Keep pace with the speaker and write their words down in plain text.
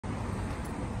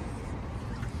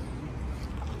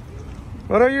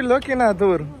What are you looking at,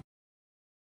 dude?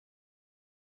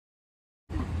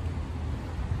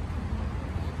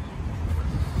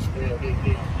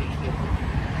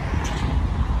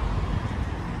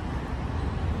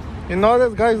 You know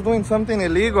this guy's doing something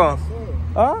illegal.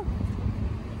 Huh?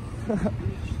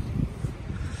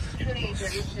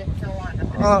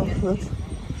 Oh, that's...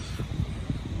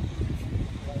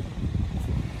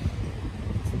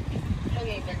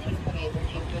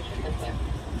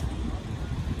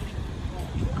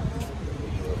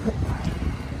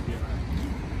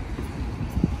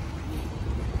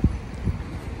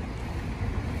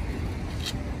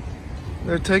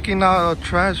 They're taking out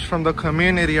trash from the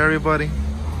community, everybody.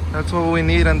 That's what we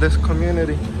need in this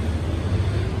community.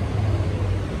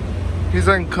 He's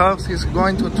in cuffs. He's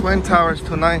going to Twin Towers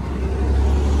tonight.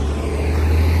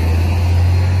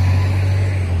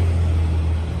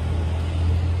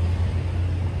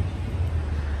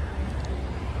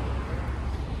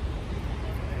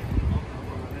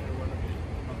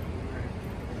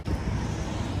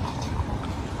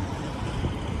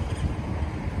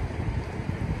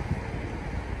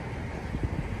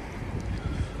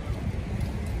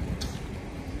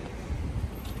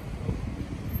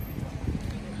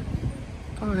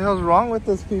 What the hell's wrong with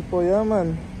these people? Yeah,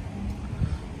 man.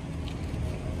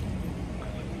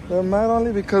 They're mad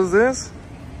only because this?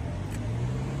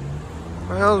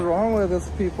 What the hell's wrong with these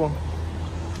people?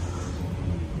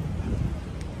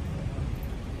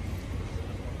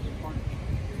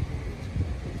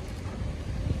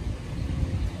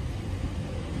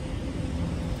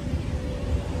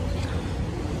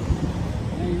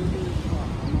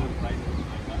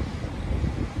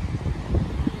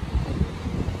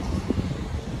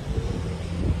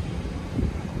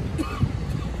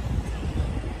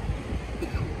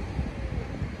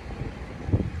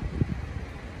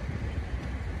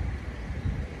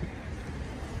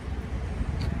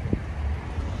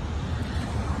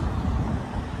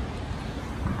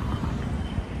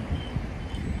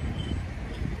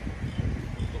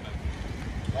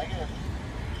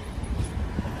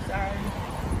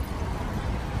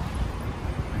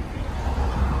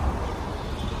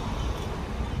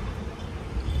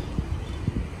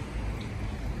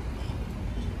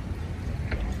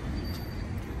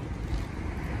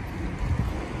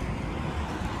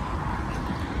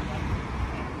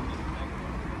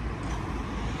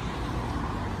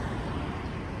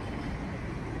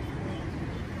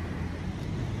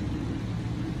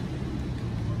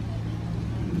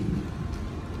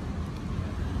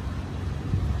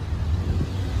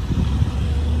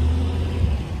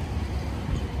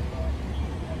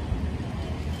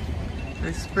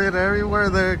 They spit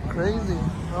everywhere. They're crazy.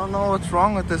 I don't know what's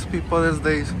wrong with these people these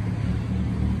days.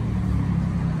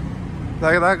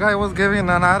 Like that guy was giving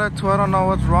an attitude. I don't know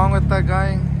what's wrong with that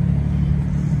guy.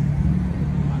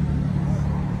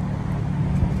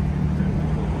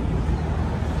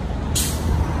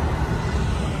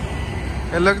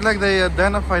 It looked like they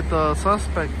identified the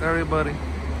suspect, everybody.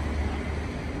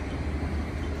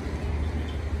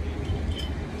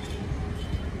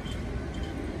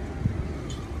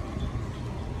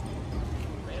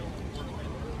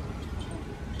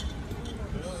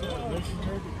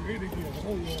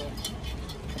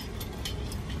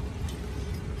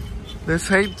 This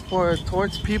hate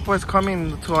towards people is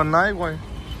coming to a night where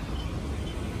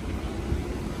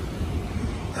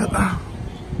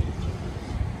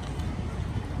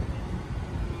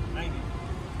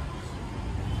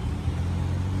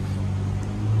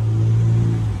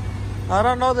I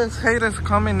don't know, this hate is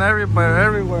coming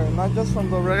everywhere, not just from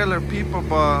the regular people,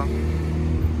 but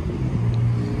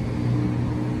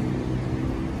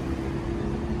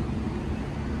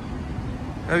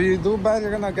if you do bad,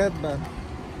 you're gonna get bad.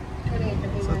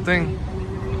 It's a thing.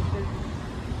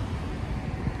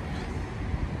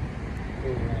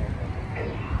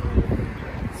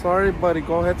 Sorry, buddy.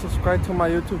 Go ahead, subscribe to my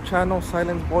YouTube channel,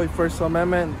 Silent Boy First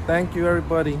Amendment. Thank you,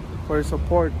 everybody, for your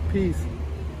support. Peace.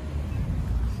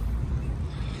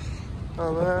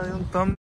 A ver, hay un thumb.